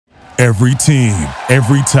Every team,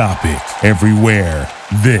 every topic, everywhere.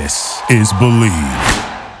 This is Believe.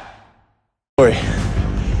 Story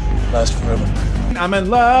lasts forever. I'm in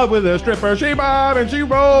love with a stripper. She bobbing, she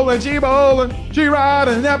rolling, she bowling, she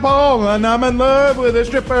riding that pole, and I'm in love with a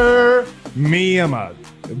stripper. Me, I'm a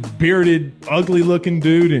bearded, ugly-looking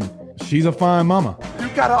dude, and she's a fine mama. You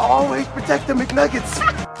gotta always protect the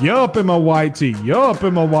McNuggets. Yup in my white tee, yup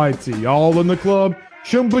in my white tee. All in the club,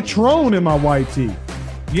 shooting Patron in my white tee.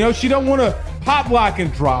 You know, she don't want to pop lock and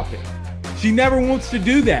drop it. She never wants to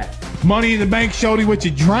do that. Money in the bank, shorty, what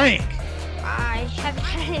you drank. I haven't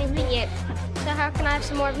had anything yet, so how can I have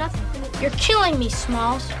some more of nothing? You're killing me,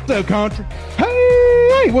 Smalls. What's up, Country?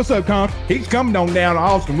 Hey, what's up, Country? He's coming on down to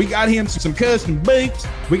Austin. We got him some custom boots.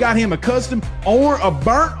 We got him a custom a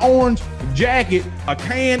burnt orange jacket, a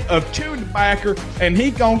can of chewing tobacco, and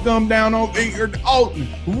he gonna come down on here to Alton.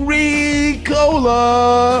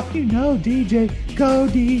 Ricola. You know, DJ, go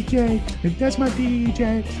DJ. If that's my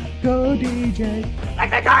DJ, go DJ.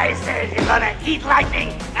 Like the guy said, you're gonna eat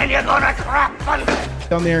lightning and you're gonna crap thunder.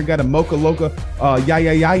 Down there and got a mocha loca,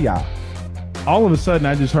 ya. All of a sudden,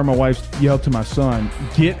 I just heard my wife yell to my son,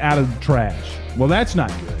 "Get out of the trash." Well, that's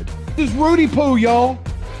not good. This is Rudy Poo, y'all.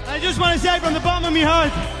 I just want to say from the bottom of my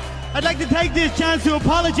heart, I'd like to take this chance to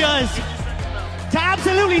apologize to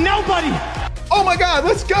absolutely nobody. Oh my God,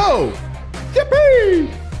 let's go!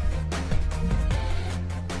 Yippee!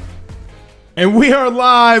 And we are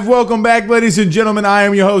live. Welcome back, ladies and gentlemen. I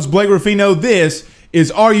am your host, Blake Ruffino. This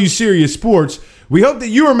is Are You Serious Sports. We hope that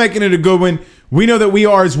you are making it a good one. We know that we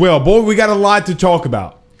are as well. Boy, we got a lot to talk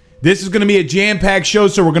about. This is going to be a jam-packed show,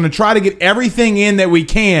 so we're going to try to get everything in that we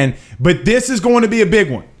can, but this is going to be a big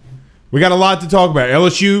one. We got a lot to talk about.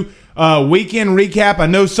 LSU weekend recap. I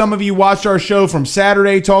know some of you watched our show from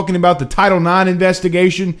Saturday talking about the Title IX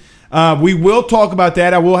investigation. We will talk about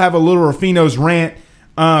that. I will have a little Ruffino's rant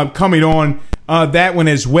coming on that one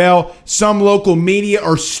as well. Some local media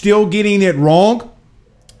are still getting it wrong,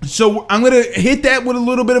 so I'm going to hit that with a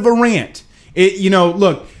little bit of a rant.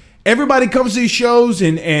 Look, everybody comes to these shows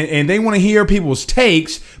and they want to hear people's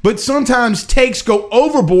takes, but sometimes takes go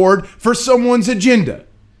overboard for someone's agenda.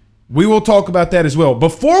 We will talk about that as well.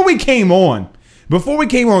 Before we came on,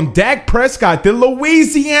 Dak Prescott, the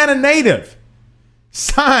Louisiana native,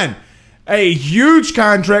 signed a huge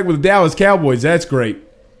contract with the Dallas Cowboys. That's great.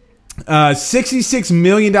 $66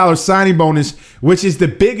 million signing bonus, which is the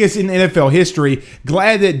biggest in NFL history.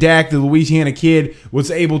 Glad that Dak, the Louisiana kid, was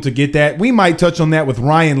able to get that. We might touch on that with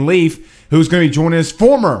Ryan Leaf, who's going to be joining us.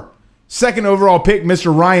 Former second overall pick,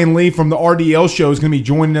 Mr. Ryan Leaf from the RDL show is going to be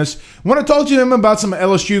joining us. Want to talk to him about some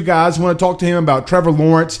LSU guys. Want to talk to him about Trevor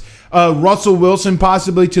Lawrence, Russell Wilson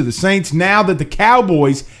possibly to the Saints. Now that the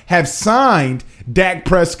Cowboys have signed Dak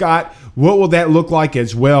Prescott, what will that look like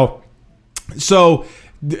as well? So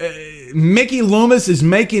Mickey Loomis is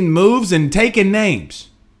making moves and taking names.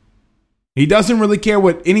 He doesn't really care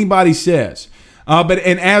what anybody says. But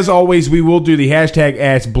as always, we will do the hashtag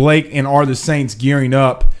Ask Blake and are the Saints gearing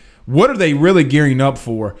up? What are they really gearing up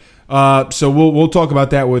for? So we'll talk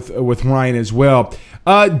about that with Ryan as well.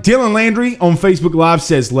 Dylan Landry on Facebook Live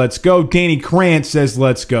says, let's go. Danny Krantz says,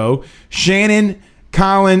 let's go. Shannon,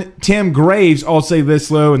 Colin, Tim Graves all say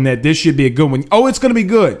this low and that this should be a good one. Oh, it's going to be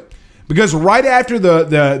good. Because right after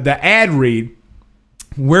the ad read,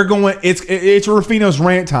 we're going. It's Ruffino's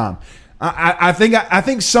rant time. I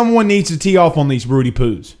think someone needs to tee off on these Rudy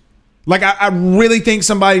Poos. Like I really think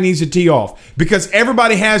somebody needs to tee off because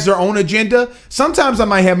everybody has their own agenda. Sometimes I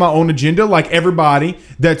might have my own agenda, like everybody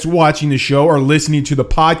that's watching the show or listening to the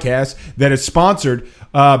podcast that is sponsored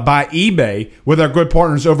by eBay with our good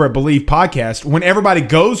partners over at Believe Podcast. When everybody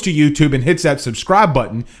goes to YouTube and hits that subscribe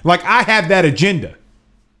button, like I have that agenda.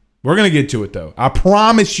 We're going to get to it, though. I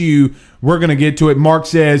promise you we're going to get to it. Mark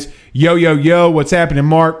says, yo, what's happening,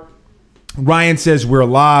 Mark? Ryan says, we're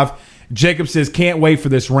live. Jacob says, can't wait for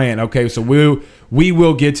this rant. Okay, so we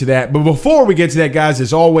will get to that. But before we get to that, guys,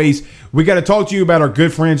 as always, we got to talk to you about our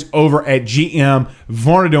good friends over at GM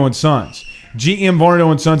Varnado & Sons. GM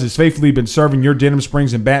Varnado & Sons has faithfully been serving your Denham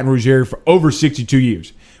Springs and Baton Rouge area for over 62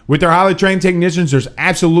 years. With their highly trained technicians, there's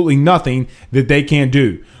absolutely nothing that they can't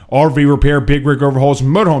do. RV repair, big rig overhauls,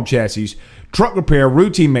 motorhome chassis, truck repair,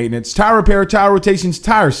 routine maintenance, tire repair, tire rotations,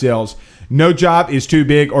 tire sales. No job is too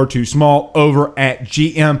big or too small over at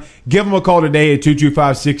GM. Give them a call today at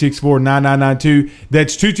 225-664-9992.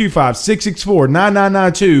 That's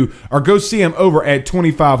 225-664-9992. Or go see them over at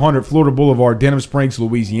 2500 Florida Boulevard, Denham Springs,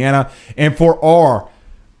 Louisiana. And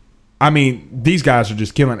these guys are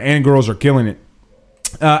just killing it, and girls are killing it.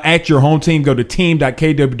 at your home team, go to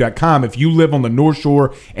team.kw.com. If you live on the North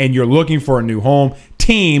Shore and you're looking for a new home,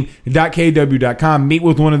 team.kw.com. Meet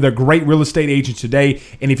with one of their great real estate agents today.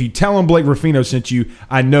 And if you tell them Blake Ruffino sent you,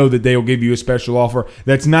 I know that they will give you a special offer.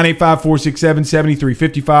 That's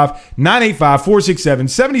 985-467-7355,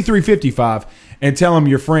 985-467-7355, and tell them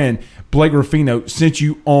your friend Blake Ruffino sent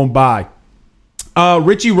you on by.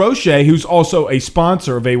 Richie Roche, who's also a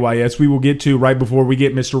sponsor of AYS, we will get to right before we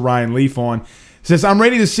get Mr. Ryan Leaf on, says, I'm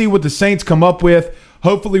ready to see what the Saints come up with.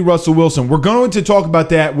 Hopefully Russell Wilson. We're going to talk about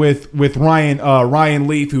that with Ryan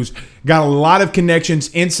Leaf, who's got a lot of connections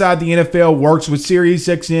inside the NFL, works with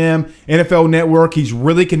SiriusXM, NFL Network. He's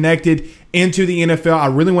really connected into the NFL. I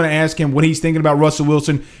really want to ask him what he's thinking about Russell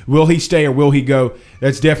Wilson. Will he stay or will he go?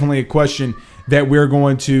 That's definitely a question that we're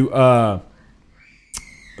going to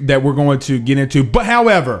get into. But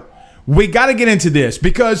however, we got to get into this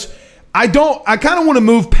because I kind of want to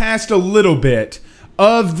move past a little bit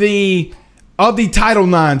of the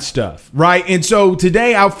Title IX stuff, right? And so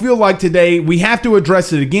today, I feel like today we have to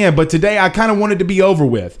address it again, but today I kind of wanted to be over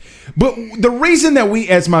with. But the reason that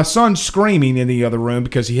as my son's screaming in the other room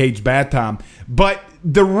because he hates bath time, but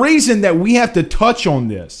the reason that we have to touch on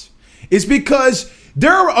this is because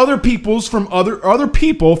there are other people from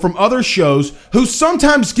other shows who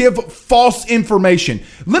sometimes give false information.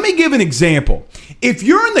 Let me give an example. If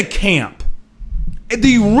you're in the camp,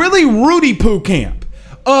 the really Rudy Poo camp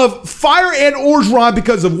of fire Ed Orgeron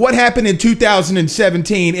because of what happened in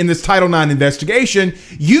 2017 in this Title IX investigation,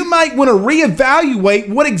 you might want to reevaluate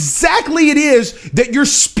what exactly it is that you're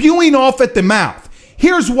spewing off at the mouth.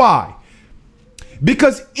 Here's why.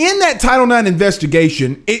 Because in that Title IX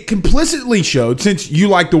investigation, it complicitly showed, since you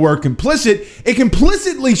like the word complicit, it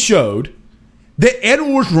complicitly showed that Ed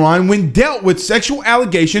Orgeron, when dealt with sexual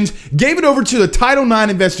allegations, gave it over to the Title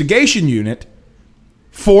IX investigation unit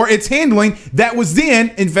for its handling that was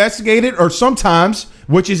then investigated, or sometimes,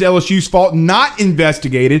 which is LSU's fault, not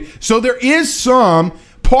investigated. So there is some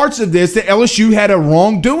parts of this that LSU had a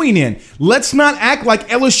wrongdoing in. Let's not act like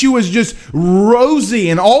LSU is just rosy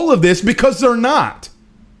in all of this, because they're not.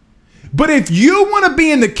 But if you want to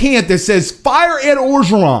be in the camp that says fire Ed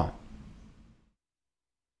Orgeron,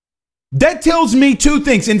 that tells me two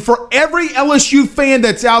things. And for every LSU fan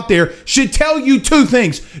that's out there, should tell you two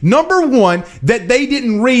things. Number one, that they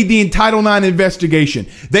didn't read the Title IX investigation.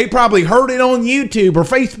 They probably heard it on YouTube or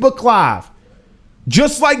Facebook Live,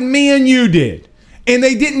 just like me and you did. And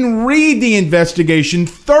they didn't read the investigation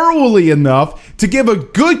thoroughly enough to give a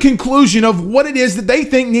good conclusion of what it is that they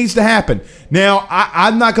think needs to happen. Now,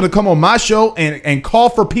 I'm not going to come on my show and call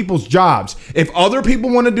for people's jobs. If other people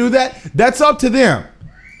want to do that, that's up to them.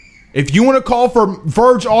 If you want to call for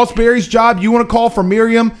Verge Ausberry's job, you want to call for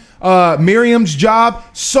Miriam's job,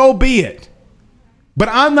 so be it. But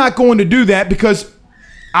I'm not going to do that because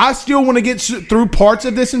I still want to get through parts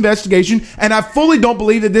of this investigation, and I fully don't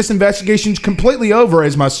believe that this investigation is completely over,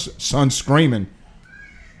 as my son's screaming.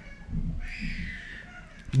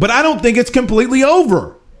 But I don't think it's completely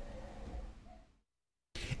over.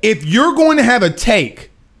 If you're going to have a take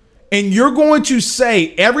and you're going to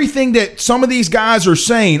say everything that some of these guys are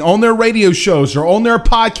saying on their radio shows or on their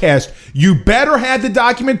podcast, you better have the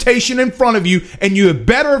documentation in front of you, and you had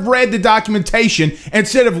better have read the documentation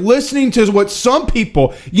instead of listening to what some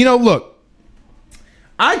people, look,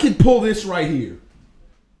 I can pull this right here.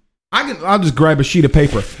 I'll just grab a sheet of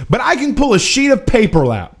paper, but I can pull a sheet of paper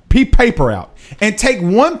out and take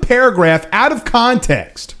one paragraph out of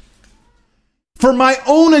context for my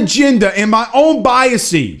own agenda and my own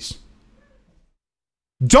biases.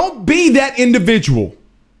 Don't be that individual.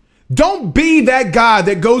 Don't be that guy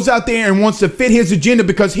that goes out there and wants to fit his agenda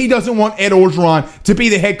because he doesn't want Ed Orgeron to be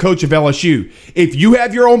the head coach of LSU. If you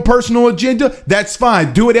have your own personal agenda, that's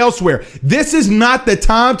fine. Do it elsewhere. This is not the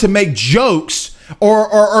time to make jokes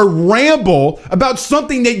or ramble about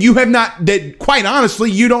something that you have not, that quite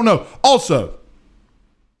honestly, you don't know. Also,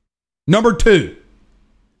 number two,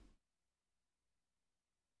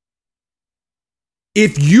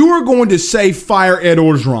 if you are going to say fire Ed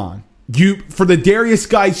Orgeron, for the Darius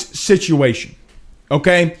Geis situation,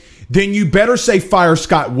 okay, then you better say fire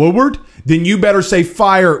Scott Woodward. Then you better say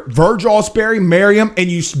fire Verge Ausberry, Miriam, and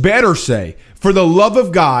you better say, for the love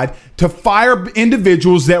of God, to fire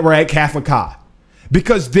individuals that were at Catholic High.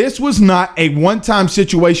 Because this was not a one-time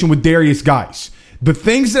situation with Darius Geis. The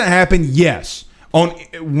things that happened, yes, on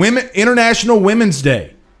International Women's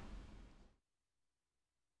Day,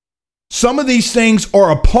 some of these things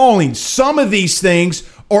are appalling. Some of these things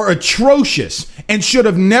are atrocious and should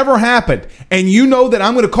have never happened. And you know that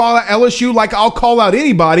I'm going to call out LSU like I'll call out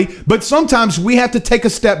anybody, but sometimes we have to take a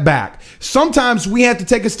step back. Sometimes we have to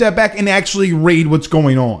take a step back and actually read what's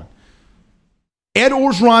going on. Ed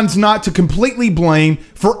Orgeron's not to completely blame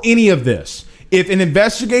for any of this. If an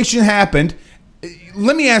investigation happened,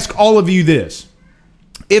 let me ask all of you this.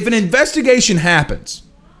 If an investigation happens,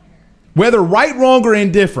 whether right, wrong, or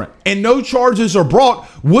indifferent, and no charges are brought,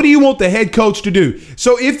 what do you want the head coach to do?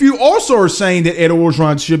 So if you also are saying that Ed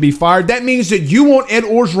Orgeron should be fired, that means that you want Ed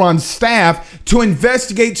Orgeron's staff to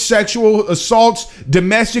investigate sexual assaults,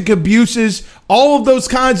 domestic abuses, all of those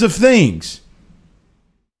kinds of things.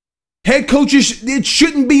 Head coaches, it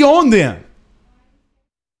shouldn't be on them.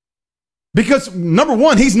 Because, number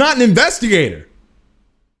one, he's not an investigator.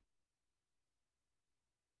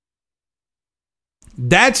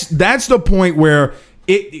 That's the point where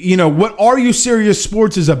what Are You Serious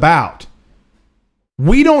Sports is about.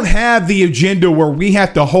 We don't have the agenda where I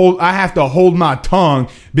have to hold my tongue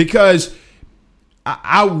because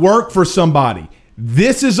I work for somebody.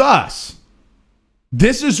 This is us.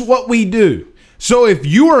 This is what we do. So if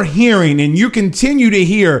you are hearing and you continue to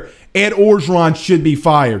hear Ed Orgeron should be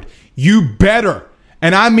fired, you better,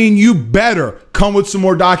 and I mean you better, come with some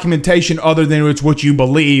more documentation other than it's what you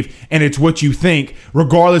believe and it's what you think,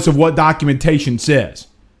 regardless of what documentation says.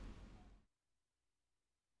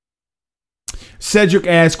 Cedric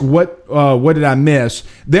asked, what did I miss?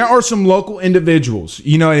 There are some local individuals.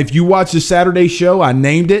 If you watch the Saturday show, I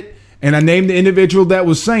named it, and I named the individual that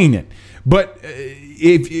was saying it. But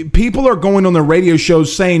if people are going on the radio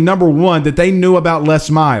shows saying, number one, that they knew about Les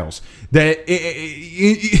Miles, that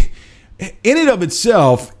in and of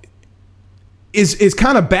itself is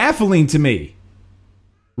kind of baffling to me,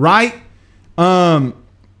 right?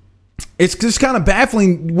 It's just kind of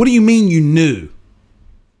baffling. What do you mean you knew?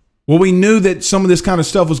 Well, we knew that some of this kind of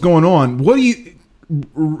stuff was going on. What do you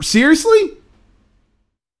seriously?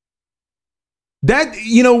 That,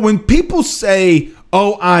 when people say,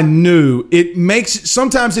 "Oh, I knew,"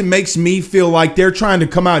 sometimes it makes me feel like they're trying to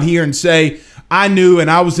come out here and say, "I knew and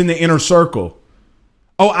I was in the inner circle."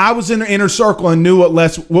 Oh, I was in the inner circle and knew what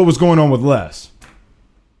was going on with Les.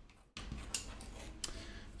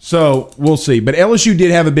 So we'll see. But LSU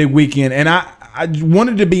did have a big weekend, and I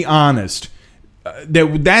wanted to be honest.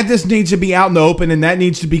 That just needs to be out in the open, and that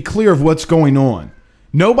needs to be clear of what's going on.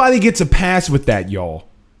 Nobody gets a pass with that, y'all.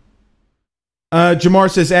 Jamar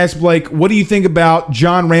says, ask Blake, what do you think about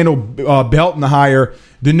John Randall Belton hire,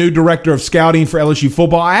 the new director of scouting for LSU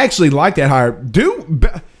football? I actually like that hire.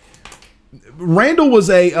 Randall was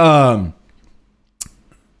a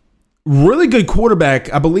really good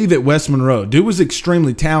quarterback, I believe, at West Monroe. Dude was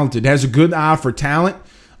extremely talented, has a good eye for talent.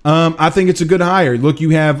 I think it's a good hire. Look, you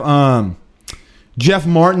have Jeff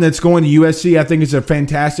Martin that's going to USC. I think it's a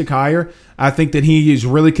fantastic hire. I think that he is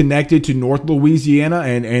really connected to North Louisiana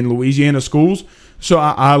and Louisiana schools. So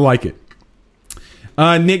I like it.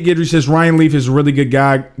 Nick Guidry says, Ryan Leaf is a really good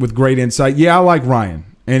guy with great insight. Yeah, I like Ryan.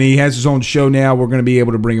 And he has his own show now. We're going to be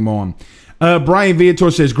able to bring him on. Brian Viator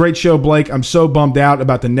says, great show, Blake. I'm so bummed out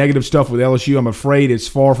about the negative stuff with LSU. I'm afraid it's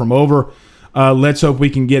far from over. Let's hope we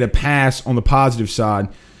can get a pass on the positive side.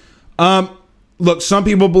 Look, some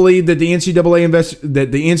people believe that the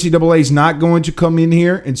NCAA is not going to come in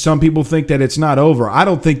here, and some people think that it's not over. I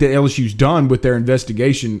don't think that LSU's done with their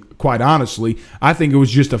investigation, quite honestly. I think it was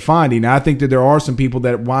just a finding. I think that there are some people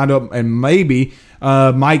that wind up and maybe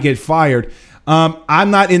might get fired. I'm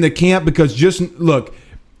not in the camp because look,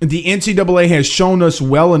 the NCAA has shown us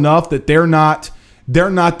well enough that they're not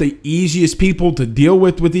the easiest people to deal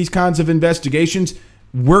with these kinds of investigations.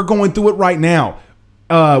 We're going through it right now.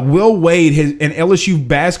 Will Wade and LSU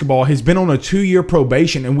basketball has been on a 2-year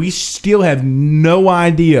probation, and we still have no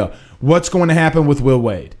idea what's going to happen with Will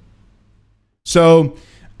Wade. So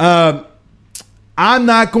I'm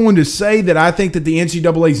not going to say that I think that the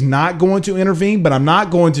NCAA is not going to intervene, but I'm not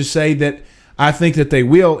going to say that I think that they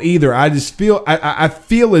will either. I just feel I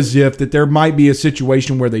feel as if that there might be a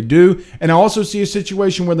situation where they do, and I also see a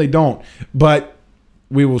situation where they don't. But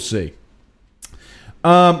we will see.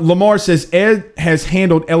 Lamar says, Ed has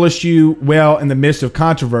handled LSU well in the midst of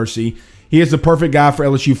controversy. He is the perfect guy for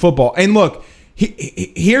LSU football. And look,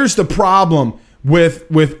 here's the problem with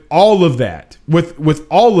all of that, with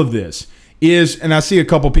all of this is, and I see a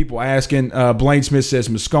couple people asking, Blaine Smith says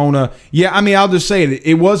Moscona. Yeah, I mean, I'll just say it.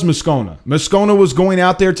 It was Moscona. Moscona was going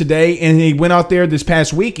out there today, and he went out there this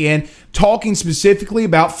past weekend talking specifically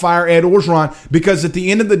about fire Ed Orgeron, because at the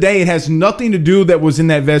end of the day, it has nothing to do that was in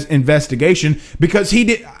that investigation, because he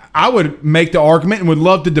did. I would make the argument and would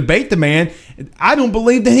love to debate the man. I don't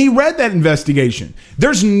believe that he read that investigation.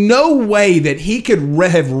 There's no way that he could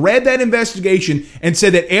have read that investigation and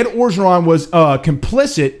said that Ed Orgeron was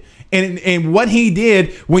complicit in what he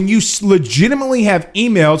did when you legitimately have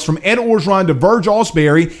emails from Ed Orgeron to Virg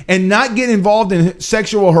Alsbury and not get involved in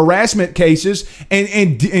sexual harassment cases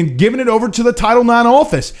and giving it over to the Title IX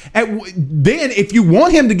office. Then if you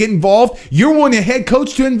want him to get involved, you're wanting a head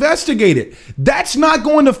coach to investigate it. That's not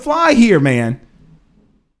going to fly here, man.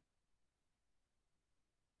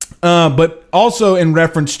 But also in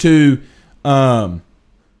reference to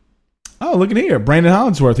oh, look at here. Brandon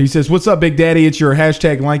Hollingsworth. He says, what's up, Big Daddy? It's your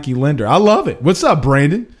hashtag lanky lender. I love it. What's up,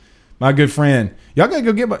 Brandon? My good friend. Y'all got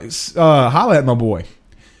to go holla at my boy.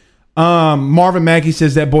 Marvin Mackey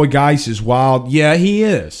says that boy Geis is wild. Yeah, he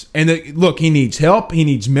is. And look, he needs help. He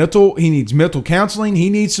needs mental counseling.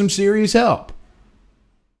 He needs some serious help.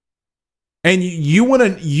 And you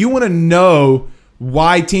want to know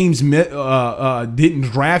why teams didn't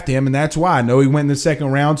draft him, and that's why. I know he went in the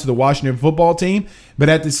second round to the Washington football team, but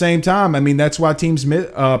at the same time, I mean, that's why teams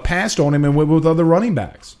passed on him and went with other running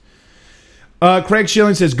backs. Craig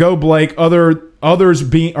Schilling says, go Blake. Others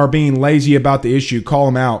are being lazy about the issue. Call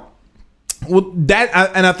him out. Well,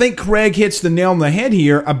 I think Craig hits the nail on the head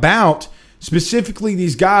here about specifically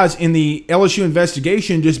these guys in the LSU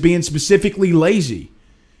investigation just being specifically lazy.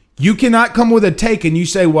 You cannot come with a take and you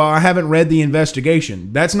say, well, I haven't read the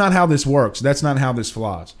investigation. That's not how this works. That's not how this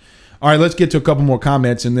flies. All right, let's get to a couple more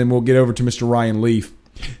comments, and then we'll get over to Mr. Ryan Leaf.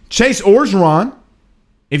 Chase Orgeron,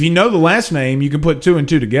 if you know the last name, you can put 2 and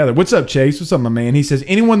 2 together. What's up, Chase? What's up, my man? He says,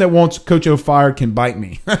 anyone that wants Coach O fired can bite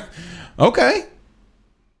me. Okay.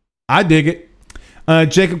 I dig it.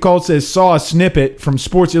 Jacob Cole says, saw a snippet from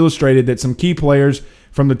Sports Illustrated that some key players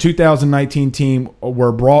from the 2019 team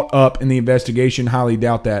were brought up in the investigation. Highly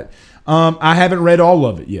doubt that. I haven't read all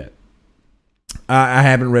of it yet. I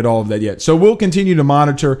haven't read all of that yet. So we'll continue to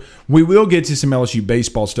monitor. We will get to some LSU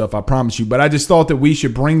baseball stuff, I promise you. But I just thought that we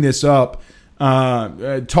should bring this up,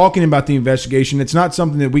 talking about the investigation. It's not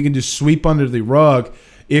something that we can just sweep under the rug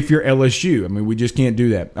if you're LSU. I mean, we just can't do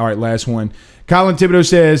that. All right, last one. Colin Thibodeau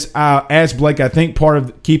says, ask Blake, I think part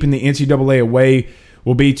of keeping the NCAA away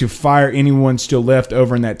will be to fire anyone still left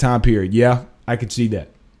over in that time period. Yeah, I could see that.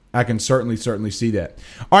 I can certainly see that.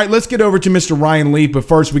 All right, let's get over to Mr. Ryan Leaf. But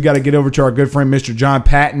first, we got to get over to our good friend, Mr. John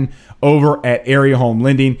Patton, over at Area Home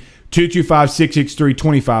Lending.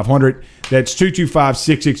 225-663-2500. That's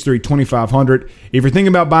 225-663-2500. If you're thinking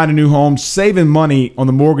about buying a new home, saving money on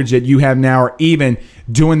the mortgage that you have now, or even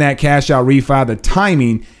doing that cash out refi, the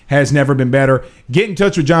timing has never been better. Get in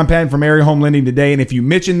touch with John Patton from Area Home Lending today, and if you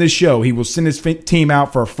mention this show, he will send his team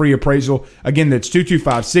out for a free appraisal. Again, that's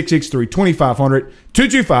 225-663-2500,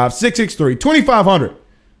 225-663-2500.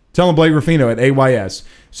 Tell him Blake Ruffino at AYS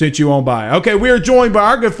sent you on by. Okay, we are joined by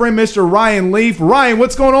our good friend, Mr. Ryan Leaf. Ryan,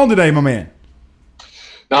 what's going on today, my man?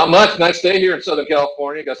 Not much. Nice day here in Southern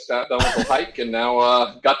California. Got done with a hike, and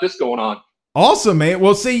now got this going on. Awesome, man.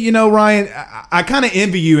 Well, see, Ryan, I kind of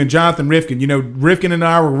envy you and Jonathan Rifkin. Rifkin and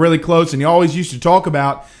I were really close, and he always used to talk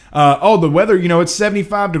about, the weather, it's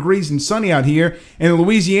 75 degrees and sunny out here. And in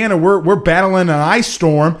Louisiana, we're battling an ice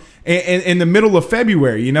storm in the middle of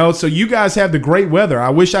February, So you guys have the great weather. I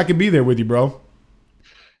wish I could be there with you, bro.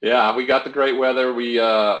 Yeah, we got the great weather. We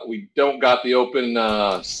don't got the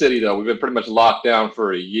open city, though. We've been pretty much locked down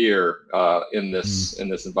for a year in this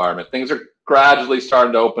environment. Things are gradually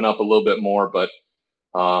starting to open up a little bit more, but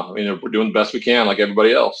we're doing the best we can, like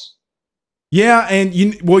everybody else. Yeah, and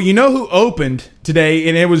you know who opened today,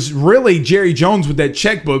 and it was really Jerry Jones with that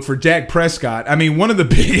checkbook for Dak Prescott. I mean, one of the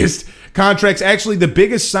biggest contracts, actually the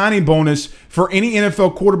biggest signing bonus for any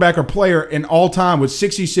NFL quarterback or player in all time was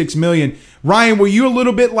 $66 million. Ryan, were you a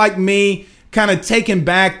little bit like me, kind of taken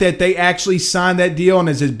back that they actually signed that deal and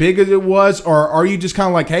as big as it was, or are you just kind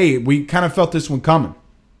of like, hey, we kind of felt this one coming?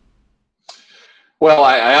 Well,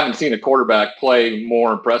 I haven't seen a quarterback play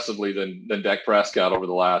more impressively than Dak Prescott over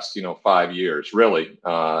the last 5 years. Really,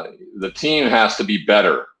 the team has to be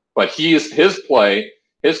better, but his play,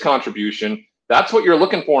 his contribution, that's what you're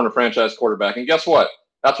looking for in a franchise quarterback. And guess what?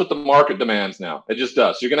 That's what the market demands now. It just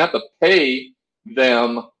does. So you're gonna have to pay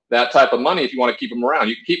them that type of money if you want to keep them around.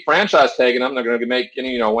 You can keep franchise tagging them; they're going to make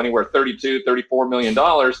anywhere $32, $34 million,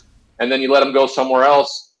 and then you let them go somewhere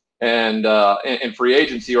else. And in free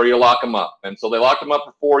agency, or you lock them up. And so they locked him up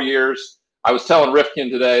for 4 years. I was telling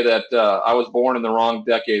Rifkin today that I was born in the wrong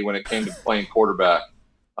decade when it came to playing quarterback.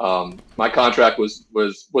 My contract was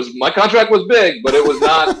big, but it was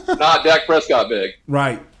not Dak Prescott big.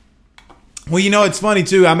 Right. Well, it's funny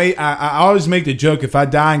too. I always make the joke, if I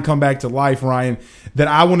die and come back to life, Ryan, that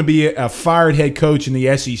I want to be a fired head coach in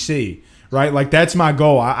the SEC. Right, like that's my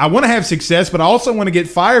goal. I want to have success, but I also want to get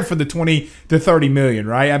fired for the 20 to 30 million.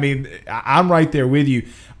 Right? I mean, I'm right there with you,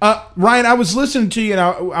 Ryan. I was listening to you, and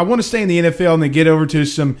I want to stay in the NFL and then get over to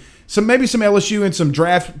some maybe some LSU and some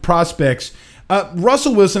draft prospects.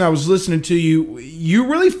 Russell Wilson, I was listening to you. Do you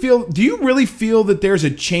really feel that there's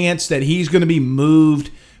a chance that he's going to be moved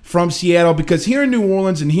from Seattle? Because here in New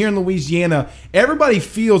Orleans and here in Louisiana, everybody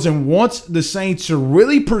feels and wants the Saints to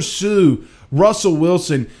really pursue Russell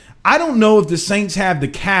Wilson. I don't know if the Saints have the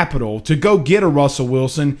capital to go get a Russell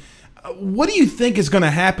Wilson. What do you think is going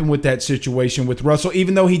to happen with that situation with Russell,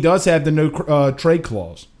 even though he does have the no trade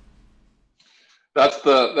clause?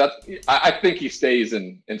 I think he stays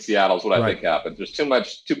in Seattle is what I think happens. There's too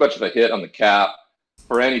much of a hit on the cap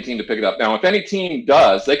for any team to pick it up. Now, if any team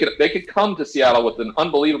does, they could come to Seattle with an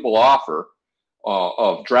unbelievable offer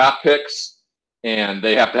of draft picks, and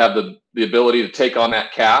they have to have the ability to take on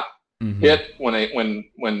that cap hit when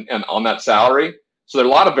and on that salary. So there are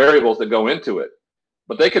a lot of variables that go into it.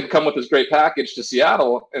 But they could come with this great package to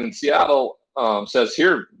Seattle, and Seattle says,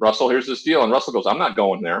 "Here, Russell, here's this deal," and Russell goes, "I'm not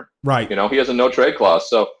going there." Right. You know, he has a no trade clause.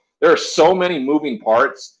 So there are so many moving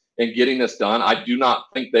parts in getting this done. I do not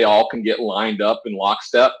think they all can get lined up in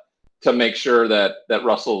lockstep to make sure that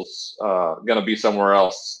Russell's going to be somewhere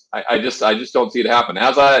else. I just don't see it happen.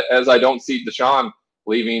 As I don't see Deshaun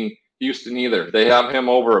leaving Houston either. They have him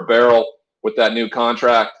over a barrel with that new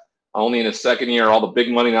contract, only in his second year, all the big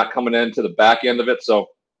money not coming into the back end of it. So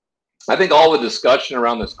I think all the discussion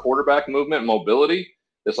around this quarterback movement, mobility,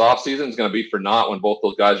 this offseason is going to be for naught when both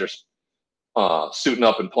those guys are suiting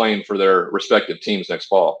up and playing for their respective teams next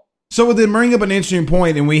fall. So with them bring up an interesting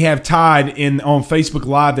point, and we have Todd on Facebook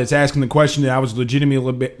Live that's asking the question that I was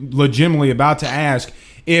legitimately about to ask.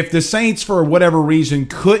 If the Saints, for whatever reason,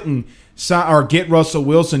 couldn't or get Russell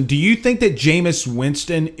Wilson, do you think that Jameis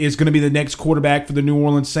Winston is going to be the next quarterback for the New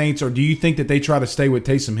Orleans Saints, or do you think that they try to stay with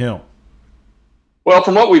Taysom Hill? Well,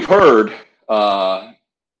 from what we've heard,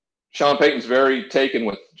 Sean Payton's very taken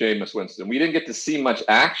with Jameis Winston. We didn't get to see much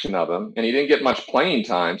action of him, and he didn't get much playing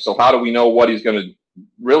time. So how do we know what he's going to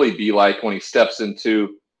really be like when he steps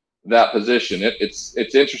into that position? It's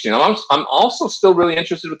interesting. I'm also still really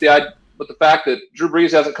interested with the fact that Drew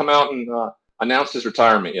Brees hasn't come out and announced his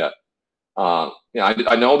retirement yet.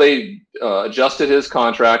 I know they adjusted his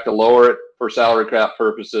contract to lower it for salary cap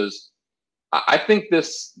purposes. I think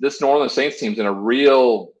this New Orleans Saints team's in a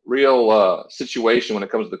real situation when it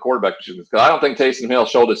comes to the quarterback position, because I don't think Taysom Hill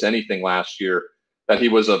showed us anything last year that he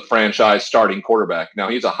was a franchise starting quarterback. Now,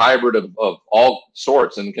 he's a hybrid of all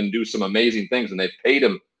sorts and can do some amazing things, and they've paid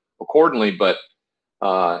him accordingly. But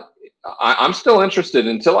I'm still interested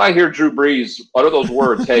until I hear Drew Brees utter those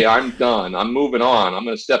words, "Hey, I'm done. I'm moving on. I'm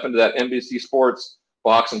going to step into that NBC Sports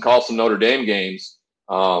box and call some Notre Dame games."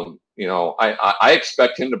 I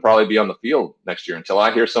expect him to probably be on the field next year until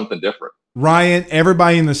I hear something different. Ryan,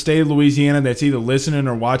 everybody in the state of Louisiana that's either listening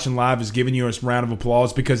or watching live is giving you a round of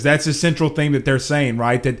applause, because that's the central thing that they're saying,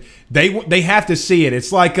 right? That they have to see it.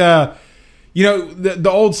 It's like the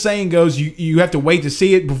old saying goes, you have to wait to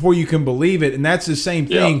see it before you can believe it, and that's the same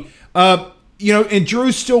thing. Yep. And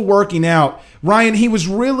Drew's still working out. Ryan, he was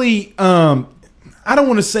really I don't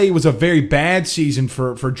want to say it was a very bad season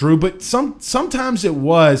for Drew, but sometimes it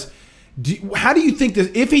was. How do you think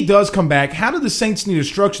that if he does come back, how do the Saints need to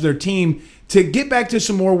structure their team to get back to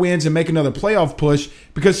some more wins and make another playoff push?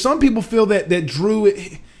 Because some people feel that Drew,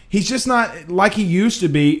 he's just not like he used to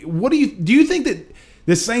be. Do you think that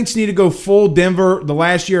the Saints need to go full Denver the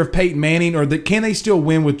last year of Peyton Manning, or can they still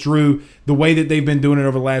win with Drew the way that they've been doing it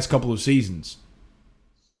over the last couple of seasons?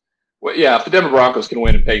 Well, yeah, if the Denver Broncos can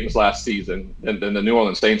win in Peyton's last season, then the New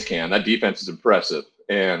Orleans Saints can. That defense is impressive.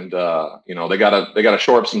 And, they gotta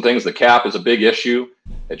shore up some things. The cap is a big issue.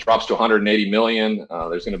 It drops to $180 million.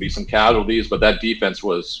 There's going to be some casualties, but that defense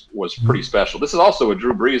was pretty special. This is also a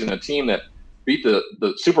Drew Brees and a team that beat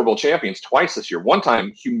the Super Bowl champions twice this year. One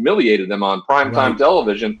time humiliated them on primetime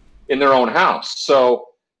television in their own house. So,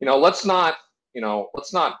 let's not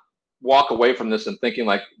walk away from this and thinking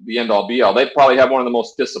like the end all be all. They probably have one of the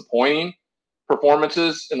most disappointing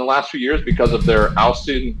performances in the last few years because of their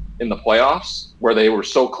ousting in the playoffs, where they were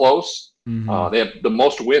so close. They have the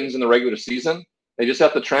most wins in the regular season. They just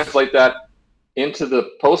have to translate that into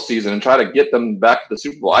the postseason and try to get them back to the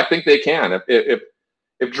Super Bowl. I think they can.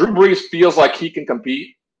 If Drew Brees feels like he can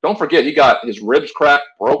compete, don't forget he got his ribs cracked,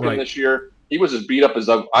 broken this year. He was as beat up as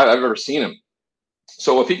I've ever seen him.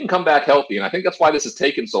 So if he can come back healthy, and I think that's why this has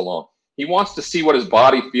taken so long, he wants to see what his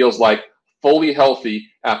body feels like fully healthy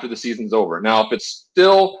after the season's over. Now, if it's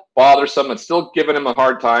still bothersome, it's still giving him a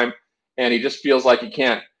hard time, and he just feels like he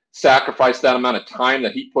can't sacrifice that amount of time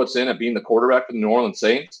that he puts in at being the quarterback for the New Orleans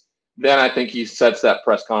Saints, then I think he sets that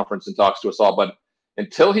press conference and talks to us all. But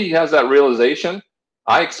until he has that realization,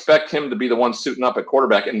 I expect him to be the one suiting up at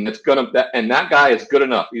quarterback, and that guy is good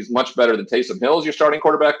enough. He's much better than Taysom Hill as your starting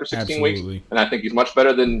quarterback for 16 weeks, and I think he's much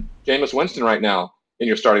better than Jameis Winston right now in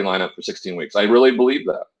your starting lineup for 16 weeks. I really believe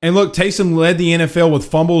that. And look, Taysom led the NFL with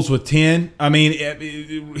fumbles with 10. I mean,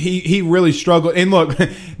 he really struggled. And look,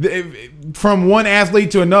 from one athlete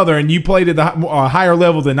to another, and you played at a higher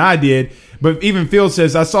level than I did, but even Field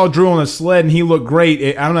says, I saw Drew on a sled, and he looked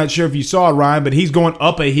great. I'm not sure if you saw it, Ryan, but he's going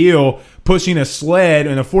up a hill, pushing a sled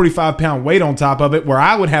and a 45-pound weight on top of it, where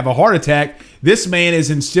I would have a heart attack. This man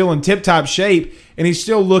is still in tip-top shape, and he's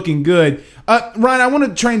still looking good. Ryan, I want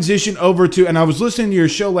to transition over to, and I was listening to your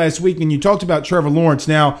show last week, and you talked about Trevor Lawrence.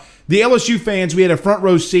 Now, the LSU fans, we had a front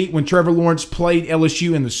row seat when Trevor Lawrence played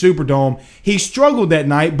LSU in the Superdome. He struggled that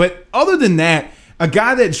night, but other than that, a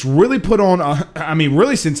guy that's really put on,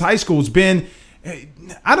 really since high school has been,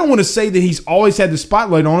 I don't want to say that he's always had the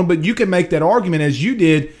spotlight on him, but you can make that argument as you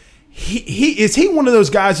did. Is he one of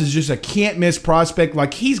those guys that's just a can't-miss prospect?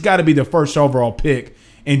 Like, he's got to be the first overall pick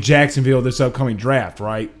in Jacksonville this upcoming draft,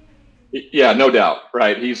 right? Yeah, no doubt,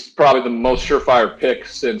 right? He's probably the most surefire pick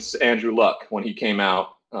since Andrew Luck when he came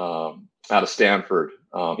out of Stanford.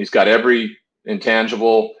 He's got every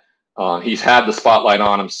intangible. He's had the spotlight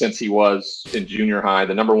on him since he was in junior high,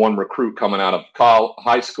 the number one recruit coming out of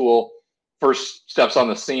high school. First steps on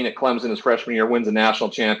the scene at Clemson his freshman year, wins a national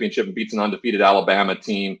championship and beats an undefeated Alabama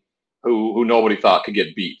team who nobody thought could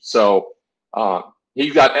get beat. So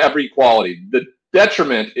he's got every quality.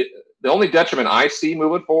 The only detriment I see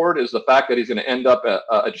moving forward is the fact that he's going to end up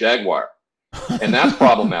a Jaguar. And that's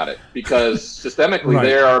problematic because systemically right.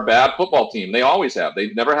 They are a bad football team. They always have.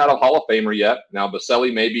 They've never had a Hall of Famer yet. Now,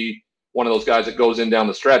 Baselli may be one of those guys that goes in down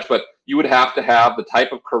the stretch, but you would have to have the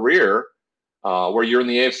type of career where you're in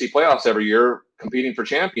the AFC playoffs every year competing for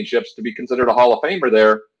championships to be considered a Hall of Famer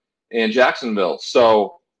there in Jacksonville.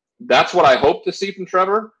 So that's what I hope to see from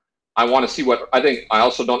Trevor. I want to see I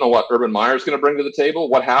also don't know what Urban Meyer is going to bring to the table.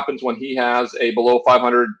 What happens when he has a below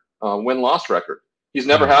 500 win-loss record? He's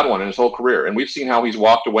never had one in his whole career, and we've seen how he's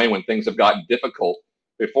walked away when things have gotten difficult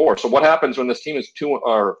before. So what happens when this team is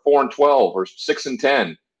 4-12 or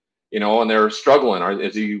 6-10, and they're struggling?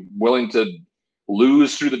 Is he willing to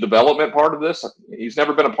lose through the development part of this? He's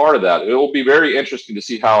never been a part of that. It will be very interesting to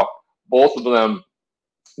see how both of them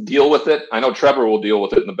deal with it. I know Trevor will deal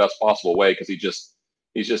with it in the best possible way because he's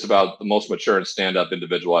just about the most mature and stand-up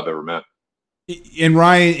individual I've ever met. And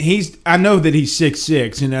Ryan, I know that he's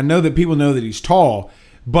 6'6", and I know that people know that he's tall,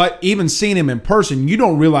 but even seeing him in person, you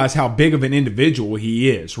don't realize how big of an individual he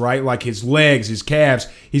is, right? Like his legs, his calves,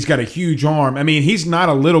 he's got a huge arm. I mean, he's not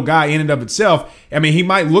a little guy in and of itself. I mean, he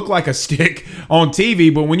might look like a stick on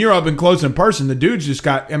TV, but when you're up and close in person, the dude's just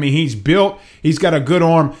he's built, he's got a good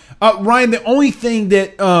arm. Ryan, the only thing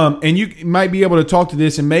that, and you might be able to talk to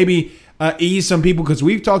this and maybe ease some people, because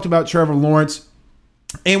we've talked about Trevor Lawrence.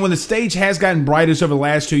 And when the stage has gotten brightest over the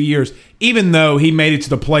last 2 years, even though he made it to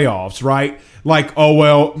the playoffs, right? Like, oh,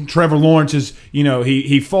 well, Trevor Lawrence is,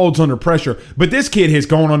 he folds under pressure. But this kid has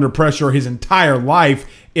gone under pressure his entire life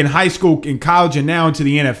in high school, in college, and now into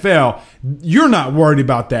the NFL. You're not worried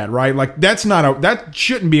about that, right? Like, that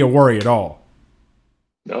shouldn't be a worry at all.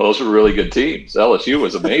 No, those were really good teams. LSU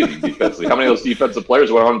was amazing defensively. How many of those defensive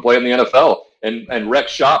players went on to play in the NFL and wreck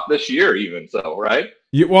shop this year even, so, right?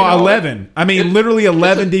 11. I mean, literally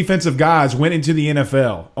 11 defensive guys went into the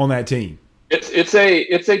NFL on that team. This is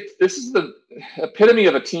the epitome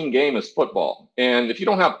of a team game is football. And if you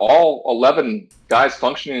don't have all 11 guys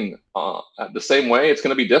functioning the same way, it's going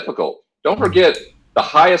to be difficult. Don't forget the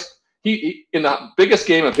highest he in the biggest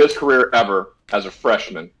game of his career ever as a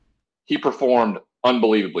freshman, he performed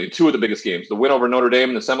unbelievably in two of the biggest games, the win over Notre Dame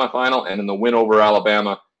in the semifinal and then the win over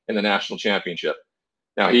Alabama in the national championship.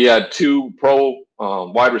 Now, he had two pro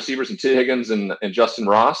wide receivers in T. Higgins and Justin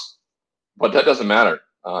Ross, but that doesn't matter.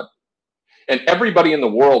 And everybody in the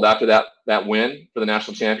world after that win for the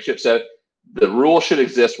national championship said the rule should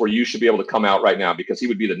exist where you should be able to come out right now because he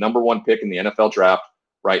would be the number one pick in the NFL draft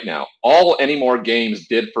right now. All any more games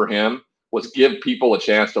did for him was give people a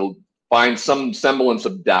chance to find some semblance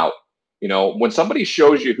of doubt. When somebody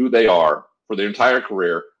shows you who they are for their entire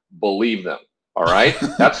career, believe them. All right?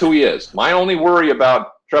 That's who he is. My only worry about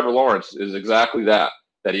Trevor Lawrence is exactly that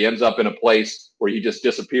he ends up in a place where he just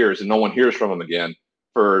disappears and no one hears from him again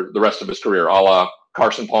for the rest of his career, a la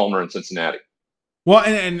Carson Palmer in Cincinnati. Well,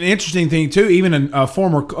 and an interesting thing, too, even a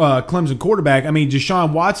former Clemson quarterback, I mean,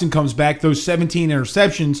 Deshaun Watson comes back, those 17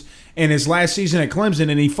 interceptions in his last season at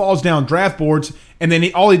Clemson, and he falls down draft boards, and then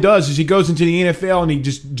all he does is he goes into the NFL and he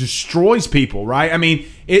just destroys people, right? I mean,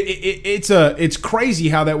 it's crazy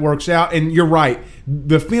how that works out, and you're right.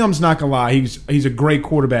 The film's not going to lie. He's a great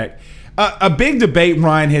quarterback. A big debate,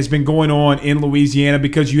 Ryan, has been going on in Louisiana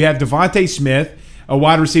because you have DeVonta Smith, a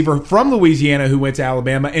wide receiver from Louisiana who went to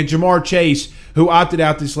Alabama, and Ja'Marr Chase, who opted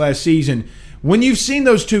out this last season. When you've seen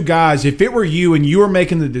those two guys, if it were you and you were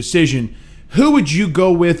making the decision, who would you go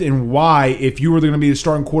with and why if you were going to be the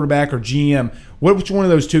starting quarterback or GM? Which one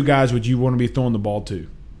of those two guys would you want to be throwing the ball to?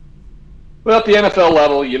 Well, at the NFL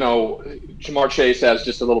level, Ja'Marr Chase has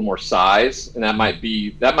just a little more size, and that might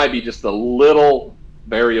be just a little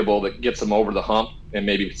variable that gets him over the hump and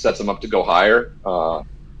maybe sets him up to go higher. But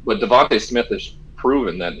DeVonta Smith has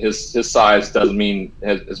proven that his size has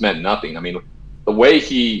meant nothing. I mean, the way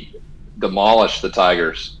he demolished the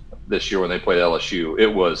Tigers this year when they played LSU, it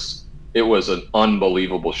was an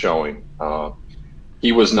unbelievable showing.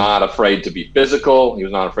 He was not afraid to be physical. He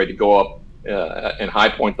was not afraid to go up and high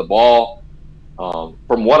point the ball.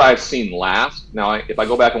 From what I've seen last, now if I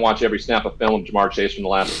go back and watch every snap of film of Ja'Marr Chase from the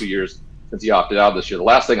last 2 years since he opted out this year, the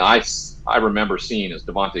last thing I remember seeing is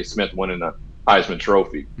DeVonta Smith winning a Heisman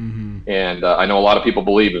Trophy. Mm-hmm. And I know a lot of people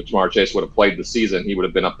believe if Ja'Marr Chase would have played the season, he would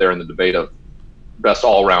have been up there in the debate of best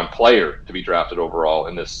all-around player to be drafted overall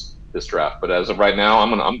in this draft. But as of right now,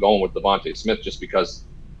 I'm going with DeVonta Smith just because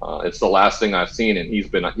it's the last thing I've seen, and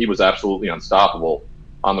he was absolutely unstoppable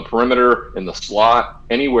on the perimeter, in the slot,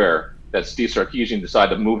 anywhere that Steve Sarkisian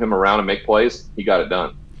decided to move him around and make plays, he got it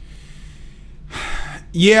done.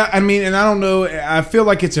 Yeah, I mean, and I don't know. I feel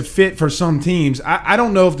like it's a fit for some teams. I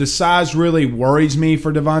don't know if the size really worries me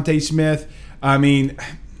for DeVonta Smith. I mean,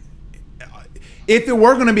 if it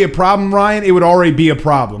were going to be a problem, Ryan, it would already be a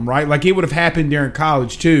problem, right? Like it would have happened during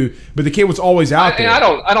college too. But the kid was always out there.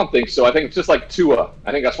 I don't think so. I think it's just like Tua.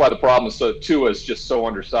 I think that's why the problem is Tua is just so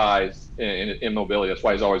undersized in immobility. That's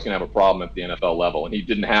why he's always going to have a problem at the NFL level, and he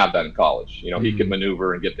didn't have that in college. He could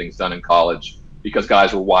maneuver and get things done in college because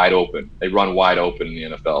guys were wide open. They run wide open in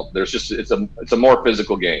the NFL. It's a more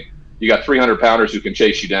physical game. You got 300-pounders who can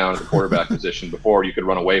chase you down at the quarterback position before you could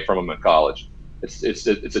run away from them in college. It's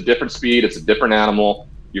a different speed. It's a different animal.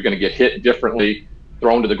 You're going to get hit differently,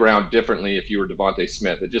 thrown to the ground differently if you were DeVonta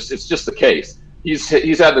Smith. It's just the case. He's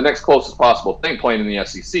had the next closest possible thing playing in the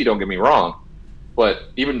SEC. Don't get me wrong, but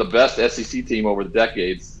even the best SEC team over the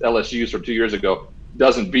decades, LSU from 2 years ago,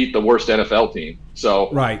 doesn't beat the worst NFL team. So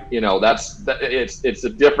right, it's a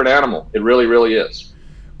different animal. It really, really is.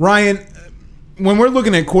 Ryan, when we're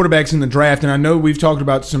looking at quarterbacks in the draft, and I know we've talked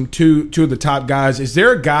about two of the top guys, is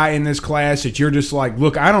there a guy in this class that you're just like,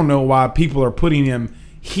 look, I don't know why people are putting him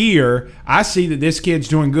here. I see that this kid's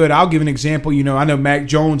doing good. I'll give an example. I know Mac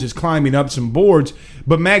Jones is climbing up some boards,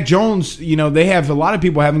 but Mac Jones, they have a lot of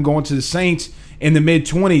people having going to the Saints in the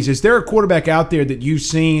mid-20s. Is there a quarterback out there that you've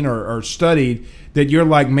seen or studied that you're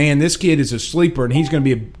like, man, this kid is a sleeper and he's going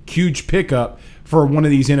to be a huge pickup for one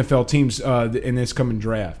of these NFL teams in this coming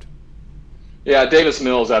draft? Yeah, Davis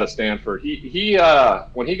Mills out of Stanford. He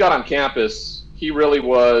when he got on campus, he really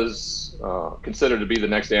was considered to be the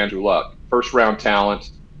next Andrew Luck, first-round talent.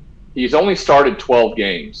 He's only started 12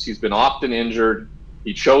 games. He's been often injured.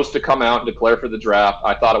 He chose to come out and declare for the draft.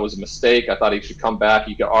 I thought it was a mistake. I thought he should come back.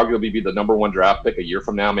 He could arguably be the number one draft pick a year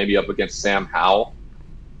from now, maybe up against Sam Howell.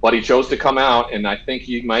 But he chose to come out, and I think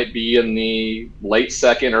he might be in the late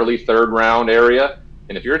second, early third round area.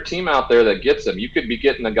 And if you're a team out there that gets him, you could be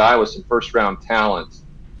getting a guy with some first-round talent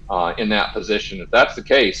in that position. If that's the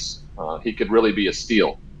case, he could really be a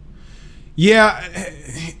steal. Yeah,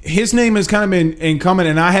 his name has kind of been incoming,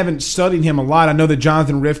 and I haven't studied him a lot. I know that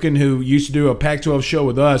Jonathan Rifkin, who used to do a Pac-12 show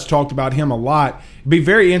with us, talked about him a lot. It'd be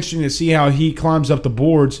very interesting to see how he climbs up the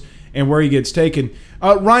boards and where he gets taken.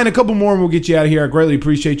 Ryan, a couple more and we'll get you out of here. I greatly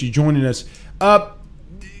appreciate you joining us.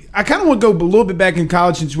 I kind of want to go a little bit back in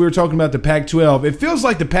college since we were talking about the Pac-12. It feels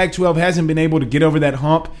like the Pac-12 hasn't been able to get over that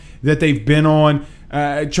hump that they've been on,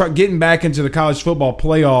 getting back into the college football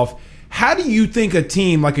playoff. How do you think a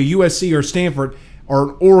team like a USC or Stanford or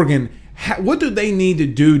an Oregon, what do they need to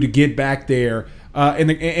do to get back there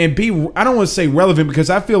and be, I don't want to say relevant because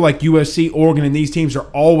I feel like USC, Oregon, and these teams are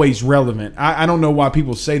always relevant. I don't know why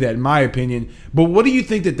people say that in my opinion, but what do you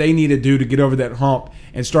think that they need to do to get over that hump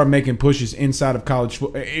and start making pushes inside of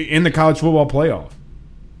in the college football playoff?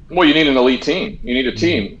 Well, you need an elite team. You need a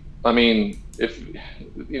team. I mean, if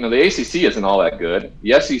the ACC isn't all that good.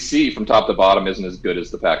 The SEC from top to bottom isn't as good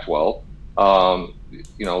as the Pac-12.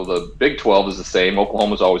 The Big 12 is the same.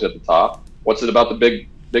 Oklahoma's always at the top. What's it about the Big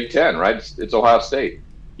Big Ten, right? It's Ohio State.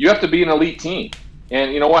 You have to be an elite team.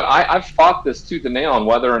 And you know what? I've fought this tooth and nail on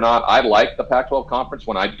whether or not I like the Pac-12 conference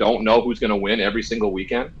when I don't know who's going to win every single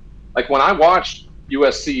weekend. Like when I watched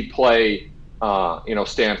USC play,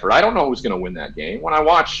 Stanford, I don't know who's going to win that game. When I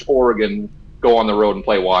watch Oregon go on the road and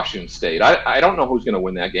play Washington State, I don't know who's going to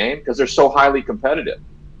win that game because they're so highly competitive.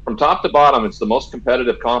 From top to bottom, it's the most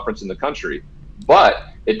competitive conference in the country. But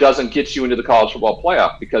it doesn't get you into the college football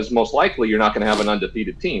playoff because most likely you're not going to have an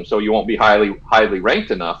undefeated team, so you won't be highly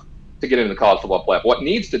ranked enough to get into the college football playoff. What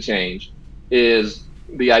needs to change is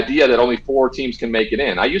the idea that only 4 teams can make it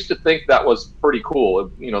in. I used to think that was pretty cool.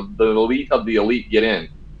 The elite of the elite get in.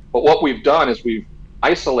 But what we've done is we've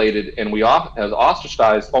isolated and we have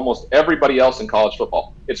ostracized almost everybody else in college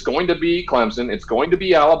football. It's going to be Clemson, it's going to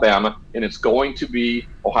be Alabama, and it's going to be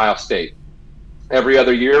Ohio State. Every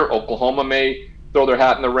other year, Oklahoma may throw their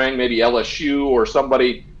hat in the ring, maybe LSU or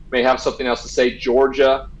somebody may have something else to say,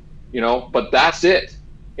 Georgia, but that's it.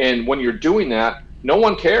 And when you're doing that, no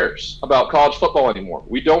one cares about college football anymore.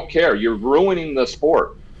 We don't care. You're ruining the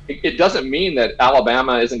sport. It doesn't mean that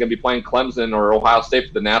Alabama isn't going to be playing Clemson or Ohio State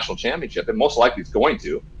for the national championship. It most likely is going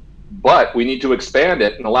to. But we need to expand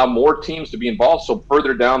it and allow more teams to be involved so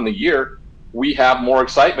further down the year, we have more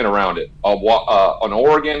excitement around it. An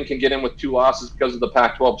Oregon can get in with 2 losses because of the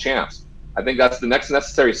Pac-12 champs. I think that's the next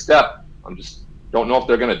necessary step. I just don't know if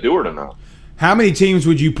they're going to do it or not. How many teams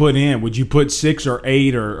would you put in? Would you put 6 or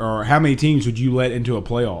 8, or how many teams would you let into a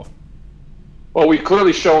playoff? Well, we've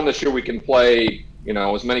clearly shown this year we can play,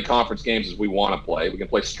 as many conference games as we want to play. We can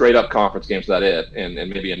play straight-up conference games, that's it, and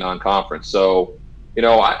maybe a non-conference. So,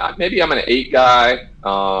 maybe I'm an 8 guy.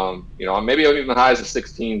 Maybe I'm even as high as a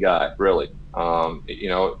 16 guy, really.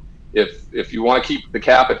 If you want to keep the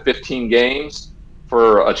cap at 15 games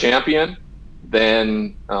for a champion,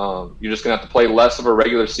 then you're just going to have to play less of a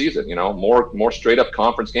regular season, more straight up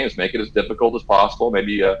conference games, make it as difficult as possible,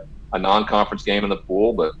 maybe a non-conference game in the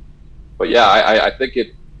pool. But yeah, I think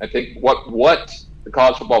what the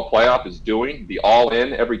college football playoff is doing, the all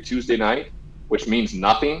in every Tuesday night, which means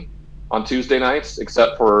nothing on Tuesday nights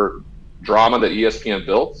except for drama that ESPN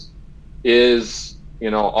built, is,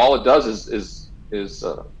 all it does is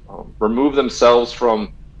remove themselves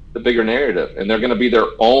from the bigger narrative, and they're going to be their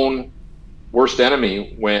own worst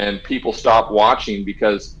enemy when people stop watching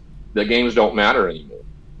because the games don't matter anymore.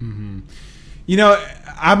 Mm-hmm.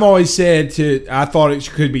 I've always said I thought it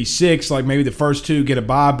could be 6, like maybe the first 2 get a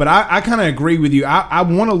bye, but I kind of agree with you. I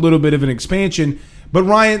want a little bit of an expansion. But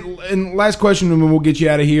Ryan, and last question, and we'll get you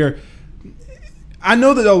out of here. I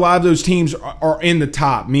know that a lot of those teams are in the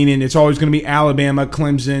top, meaning it's always going to be Alabama,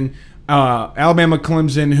 Clemson,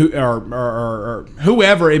 or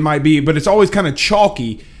whoever it might be, but it's always kind of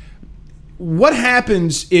chalky. What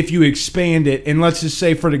happens if you expand it, and let's just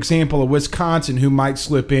say, for example, a Wisconsin who might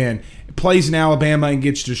slip in, plays in Alabama and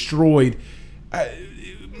gets destroyed?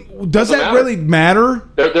 Does that really matter?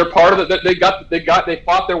 They're part of it. They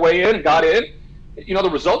fought their way in and got in. The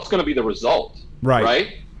result's going to be the result,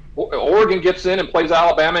 right? Oregon gets in and plays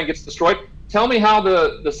Alabama and gets destroyed. Tell me how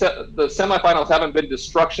the semifinals haven't been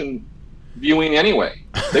destruction viewing anyway.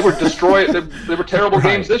 They were destroyed. They were terrible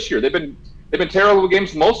games this year. They've been terrible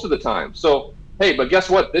games most of the time. So hey, but guess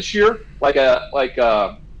what? This year,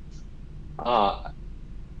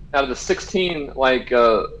 out of the 16,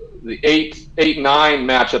 the 8-9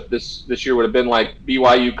 matchup this year would have been like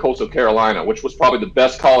BYU Coastal Carolina, which was probably the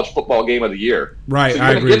best college football game of the year. Right, so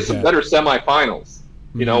you're going to get some better semifinals.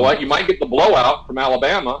 You know what? You might get the blowout from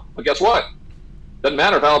Alabama, but guess what? Doesn't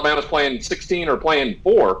matter if Alabama's playing 16 or playing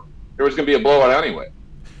 4. There was going to be a blowout anyway.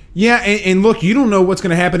 Yeah, and look, you don't know what's going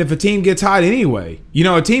to happen if a team gets hot anyway.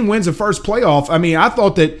 A team wins the first playoff. I mean, I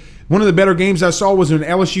thought that one of the better games I saw was when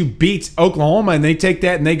LSU beats Oklahoma, and they take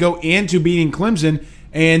that and they go into beating Clemson,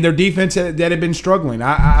 and their defense that had been struggling.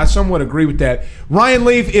 I somewhat agree with that. Ryan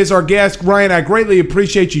Leaf is our guest. Ryan, I greatly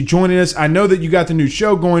appreciate you joining us. I know that you got the new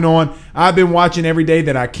show going on. I've been watching every day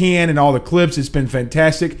that I can and all the clips. It's been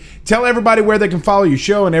fantastic. Tell everybody where they can follow your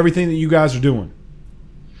show and everything that you guys are doing.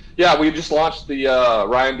 Yeah, we just launched the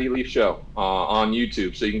Ryan D. Leaf Show on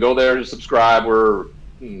YouTube, so you can go there to subscribe. We're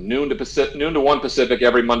noon to 1 Pacific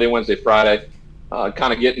every Monday, Wednesday, Friday.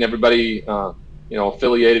 Kind of getting everybody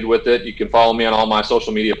affiliated with it. You can follow me on all my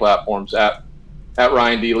social media platforms at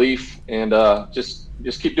Ryan D. Leaf, and just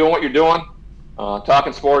keep doing what you're doing,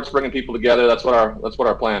 talking sports, bringing people together. That's what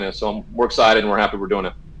our plan is. So we're excited and we're happy we're doing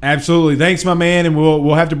it. Absolutely, thanks, my man, and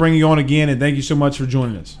we'll have to bring you on again. And thank you so much for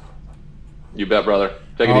joining us. You bet, brother.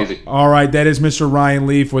 Take it easy. All right, that is Mr. Ryan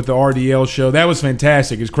Leaf with the RDL Show. That was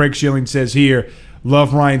fantastic. As Craig Schilling says here,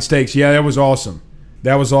 love Ryan Stakes. Yeah, that was awesome.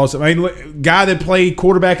 That was awesome. I mean, guy that played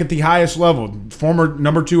quarterback at the highest level, former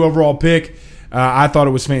number 2 overall pick. I thought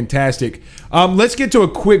it was fantastic. Let's get to a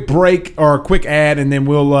quick break or a quick ad, and then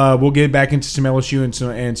we'll get back into some LSU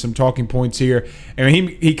and some talking points here. And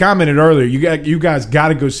he commented earlier, you guys got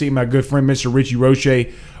to go see my good friend Mr. Richie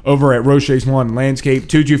Roche over at Roche's Lawn and Landscape,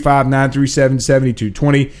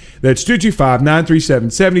 225-937-7220. That's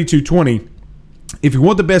 225-937-7220. If you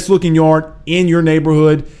want the best looking yard in your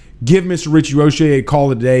neighborhood, give Mr. Richie Roche a call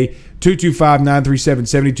today,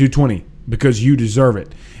 225-937-7220, because you deserve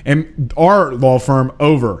it. And our law firm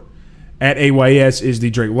over at AYS is the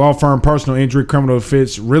Drake Law Firm, personal injury, criminal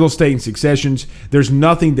defense, real estate, and successions. There's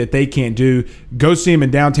nothing that they can't do. Go see them in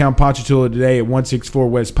downtown Ponchatoula today at 164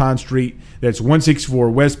 West Pine Street. That's 164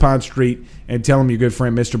 West Pine Street. And tell them your good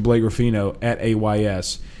friend, Mr. Blake Ruffino at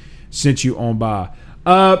AYS, sent you on by.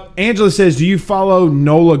 Angela says, do you follow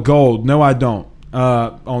Nola Gold? No, I don't.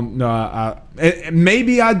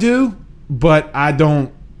 Maybe I do, but I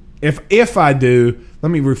don't. If I do, let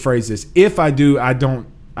me rephrase this. If I do, I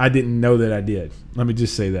didn't know that I did. Let me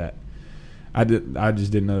just say that. I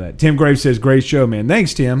just didn't know that. Tim Graves says, great show, man.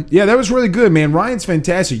 Thanks, Tim. Yeah, that was really good, man. Ryan's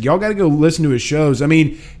fantastic. Y'all got to go listen to his shows. I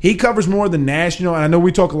mean, he covers more than national. And I know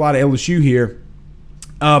we talk a lot of LSU here,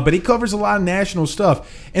 but he covers a lot of national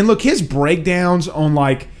stuff. And look, his breakdowns on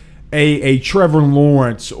like a Trevor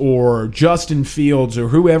Lawrence or Justin Fields or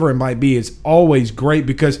whoever it might be is always great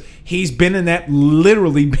because he's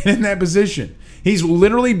literally been in that position. He's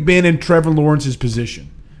literally been in Trevor Lawrence's position,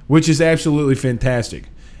 which is absolutely fantastic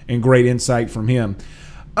and great insight from him.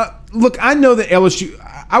 Look, I know that LSU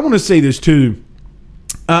 – I want to say this too.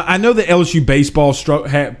 I know that LSU baseball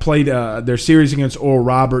played their series against Oral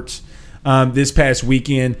Roberts this past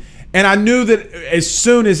weekend. And I knew that as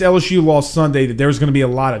soon as LSU lost Sunday that there was going to be a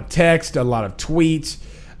lot of text, a lot of tweets,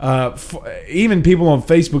 even people on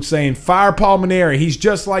Facebook saying, fire Paul Mainieri. He's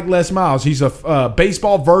just like Les Miles. He's a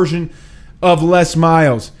baseball version of Les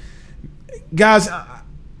Miles. Guys,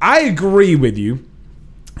 I agree with you.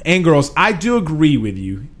 And girls, I do agree with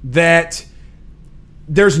you that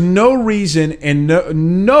there's no reason and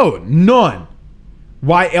none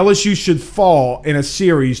why LSU should fall in a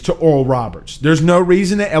series to Oral Roberts. There's no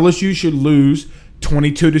reason that LSU should lose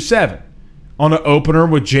 22-7 on an opener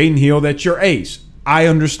with Jaden Hill. That's your ace. I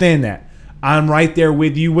understand that. I'm right there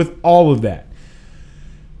with you with all of that.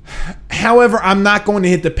 However, I'm not going to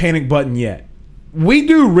hit the panic button yet. We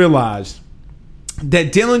do realize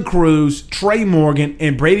that Dylan Cruz, Trey Morgan,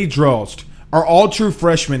 and Brady Drost are all true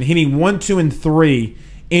freshmen hitting 1, 2, and 3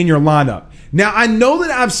 in your lineup. Now, I know that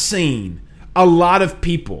I've seen a lot of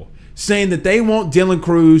people saying that they want Dylan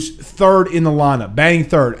Cruz third in the lineup, batting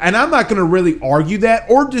third. And I'm not going to really argue that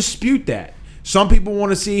or dispute that. Some people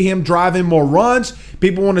want to see him drive in more runs.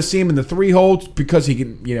 People want to see him in the 3 hole because he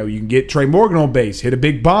can, you can get Trey Morgan on base, hit a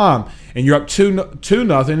big bomb, and you're up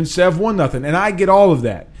 2-0 instead of 1-0. And I get all of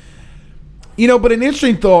that. But an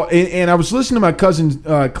interesting thought, and I was listening to my cousins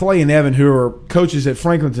Clay and Evan, who are coaches at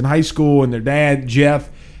Franklinton High School, and their dad,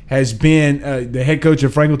 Jeff, has been the head coach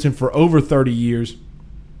of Franklinton for over 30 years.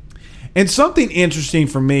 And something interesting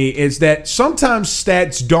for me is that sometimes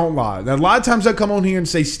stats don't lie. Now, a lot of times I come on here and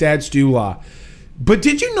say stats do lie. But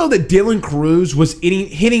did you know that Dylan Cruz was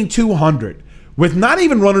hitting 200 with not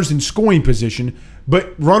even runners in scoring position,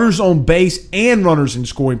 but runners on base and runners in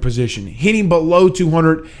scoring position, hitting below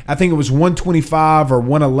 200? I think it was 125 or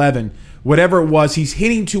 111, whatever it was. He's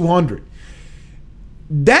hitting 200.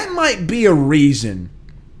 That might be a reason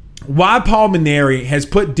why Paul Mainieri has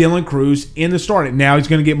put Dylan Cruz in the starting. Now he's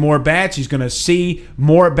going to get more at-bats. He's going to see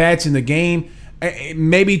more at-bats in the game,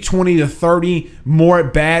 maybe 20 to 30 more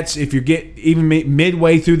at-bats if you get even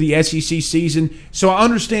midway through the SEC season. So I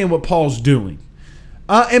understand what Paul's doing.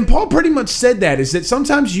 And Paul pretty much said that, is that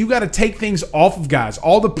sometimes you got to take things off of guys,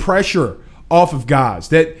 all the pressure off of guys,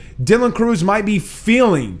 that Dylan Cruz might be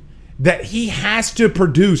feeling that he has to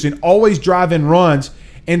produce and always drive in runs.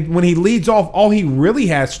 And when he leads off, all he really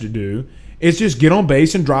has to do is just get on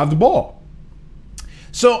base and drive the ball.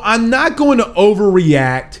 So I'm not going to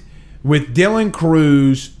overreact with Dylan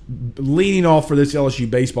Cruz leading off for this LSU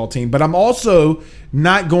baseball team, but I'm also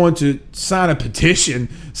not going to sign a petition.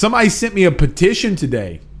 Somebody sent me a petition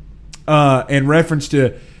today in reference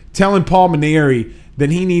to telling Paul Mainieri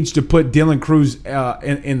that he needs to put Dylan Cruz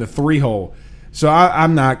in the 3-hole. So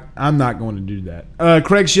I'm not going to do that.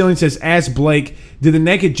 Craig Schilling says, ask Blake, did the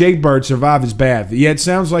naked Jaybird survive his bath? Yeah, it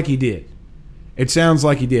sounds like he did.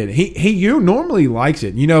 He normally likes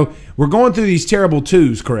it. We're going through these terrible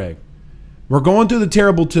twos, Craig. We're going through the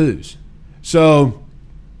terrible twos. So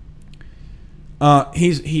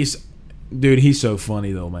he's so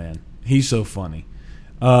funny though, man. He's so funny.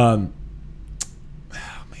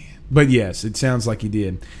 But yes, it sounds like he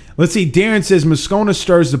did. Let's see. Darren says Moscona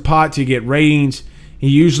stirs the pot to get ratings. He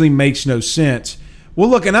usually makes no sense. Well,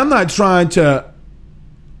 look, and I'm not trying to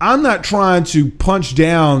punch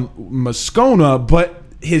down Moscona, but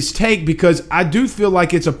his take, because I do feel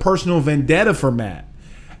like it's a personal vendetta for Matt.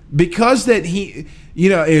 Because that he,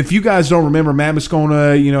 if you guys don't remember, Matt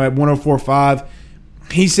Moscona, at 104.5,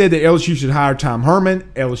 he said that LSU should hire Tom Herman.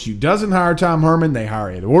 LSU doesn't hire Tom Herman. They hire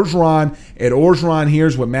Ed Orgeron. Ed Orgeron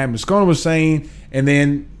hears what Matt Moscona was saying, and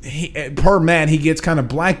then per Matt, he gets kind of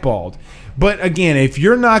blackballed. But again, if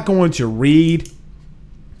you're not going to read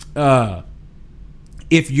the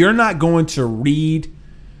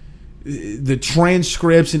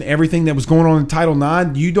transcripts and everything that was going on in Title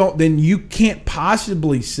IX, then you can't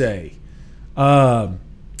possibly say that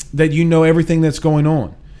you know everything that's going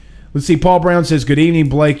on. Let's see. Paul Brown says, "Good evening,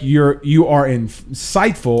 Blake. You are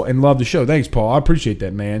insightful and love the show." Thanks, Paul. I appreciate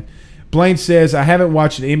that, man. Blaine says, "I haven't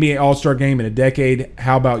watched an NBA All-Star game in a decade.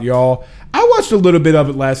 How about y'all?" I watched a little bit of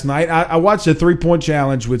it last night. I watched the 3-point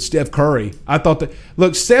challenge with Steph Curry. I thought that,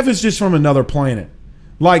 look, Steph is just from another planet.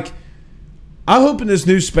 Like, I hope in this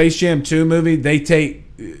new Space Jam 2 movie they take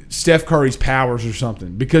Steph Curry's powers or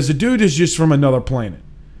something, because the dude is just from another planet.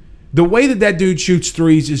 The way that dude shoots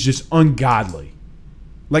threes is just ungodly.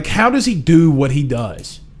 Like, how does he do what he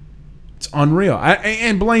does? It's unreal.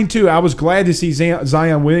 And Blaine, too, I was glad to see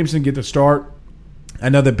Zion Williamson get the start. I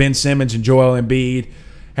know that Ben Simmons and Joel Embiid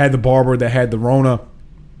had the barber that had the Rona.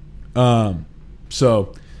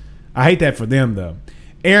 So I hate that for them, though.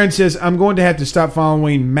 Aaron says, "I'm going to have to stop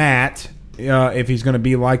following Matt if he's going to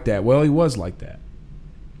be like that." Well, he was like that.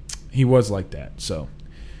 So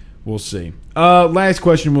we'll see. Last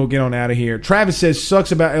question, we'll get on out of here. Travis says,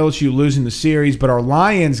 "Sucks about LSU losing the series, but our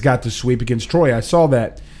Lions got the sweep against Troy." I saw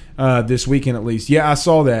that this weekend at least. Yeah, I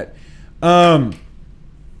saw that.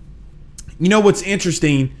 What's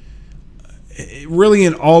interesting really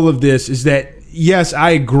in all of this is that, yes, I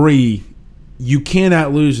agree, you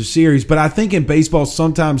cannot lose a series, but I think in baseball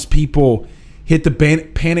sometimes people hit the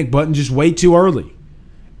panic button just way too early.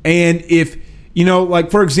 And if,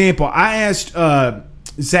 like, for example, I asked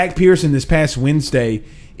Zach Pearson this past Wednesday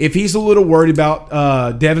if he's a little worried about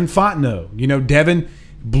Devin Fontenot. Devin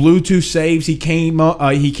blew 2 saves. He came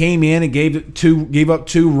in and gave up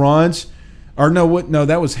 2 runs. Or no,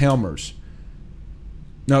 that was Helmers.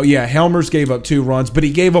 No, yeah, Helmers gave up 2 runs, but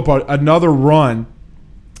he gave up another run,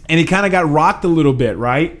 and he kind of got rocked a little bit,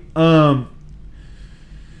 right? I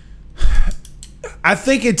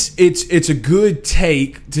think it's a good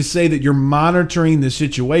take to say that you're monitoring the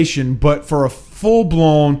situation, but for a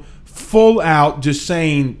full-blown, full-out, just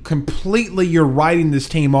saying completely you're writing this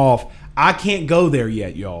team off, I can't go there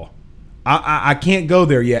yet, y'all. I can't go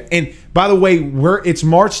there yet. And by the way, it's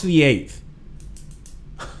March the 8th.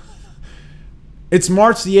 It's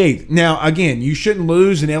March the 8th. Now, again, you shouldn't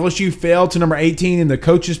lose, and LSU fell to number 18 in the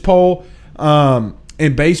coaches poll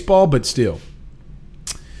in baseball, but still.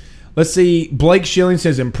 Let's see. Blake Schilling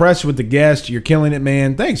says, "Impressed with the guest. You're killing it,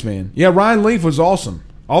 man." Thanks, man. Yeah, Ryan Leaf was awesome.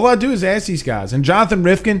 All I do is ask these guys. And Jonathan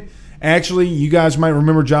Rifkin, actually, you guys might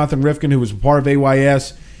remember Jonathan Rifkin, who was a part of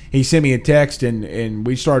AYS. He sent me a text, and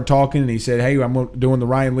we started talking, and he said, "Hey, I'm doing the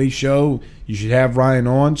Ryan Leaf show. You should have Ryan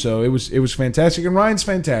on." So it was fantastic, and Ryan's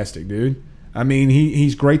fantastic, dude. I mean,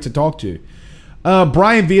 he's great to talk to.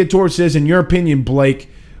 Brian Viator says, "In your opinion, Blake,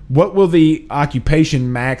 what will the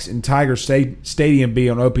occupation max in Tiger Stadium be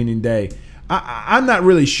on opening day?" I'm not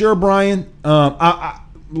really sure, Brian.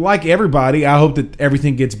 Like everybody, I hope that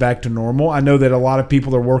everything gets back to normal. I know that a lot of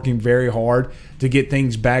people are working very hard to get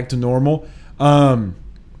things back to normal. I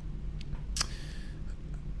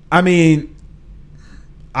mean,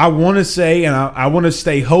 I want to say, and I want to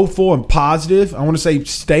stay hopeful and positive. I want to say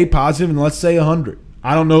stay positive, and let's say 100.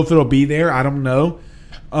 I don't know if it'll be there. I don't know.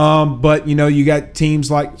 But, you got teams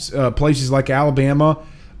like places like Alabama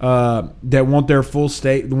that want a full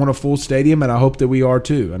stadium, and I hope that we are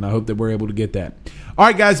too, and I hope that we're able to get that. All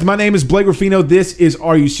right, guys, my name is Blake Ruffino. This is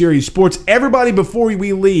Are You Serious Sports. Everybody, before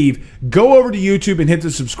we leave, go over to YouTube and hit the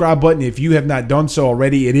subscribe button if you have not done so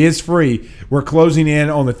already. It is free. We're closing in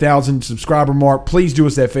on the 1,000 subscriber mark. Please do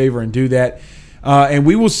us that favor and do that. And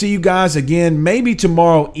we will see you guys again maybe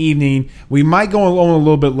tomorrow evening. We might go on a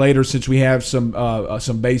little bit later since we have some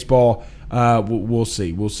baseball. We'll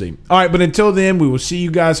see. All right, but until then, we will see you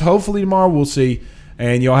guys hopefully tomorrow. We'll see.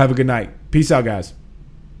 And y'all have a good night. Peace out, guys.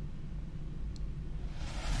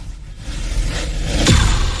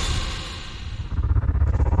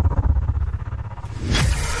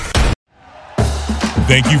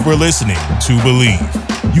 Thank you for listening to Believe.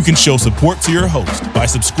 You can show support to your host by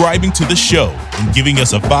subscribing to the show and giving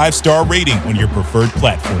us a 5-star rating on your preferred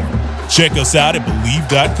platform. Check us out at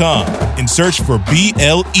Believe.com and search for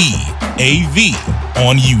BLEAV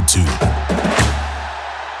on YouTube.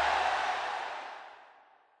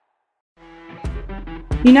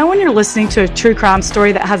 You know when you're listening to a true crime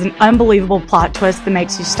story that has an unbelievable plot twist that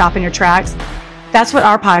makes you stop in your tracks? That's what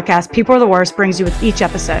our podcast, People Are the Worst, brings you with each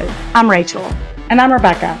episode. I'm Rachel. And I'm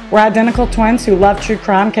Rebecca. We're identical twins who love true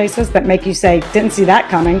crime cases that make you say, didn't see that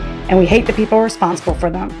coming, and we hate the people responsible for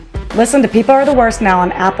them. Listen to People Are the Worst now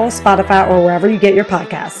on Apple, Spotify, or wherever you get your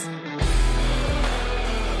podcasts.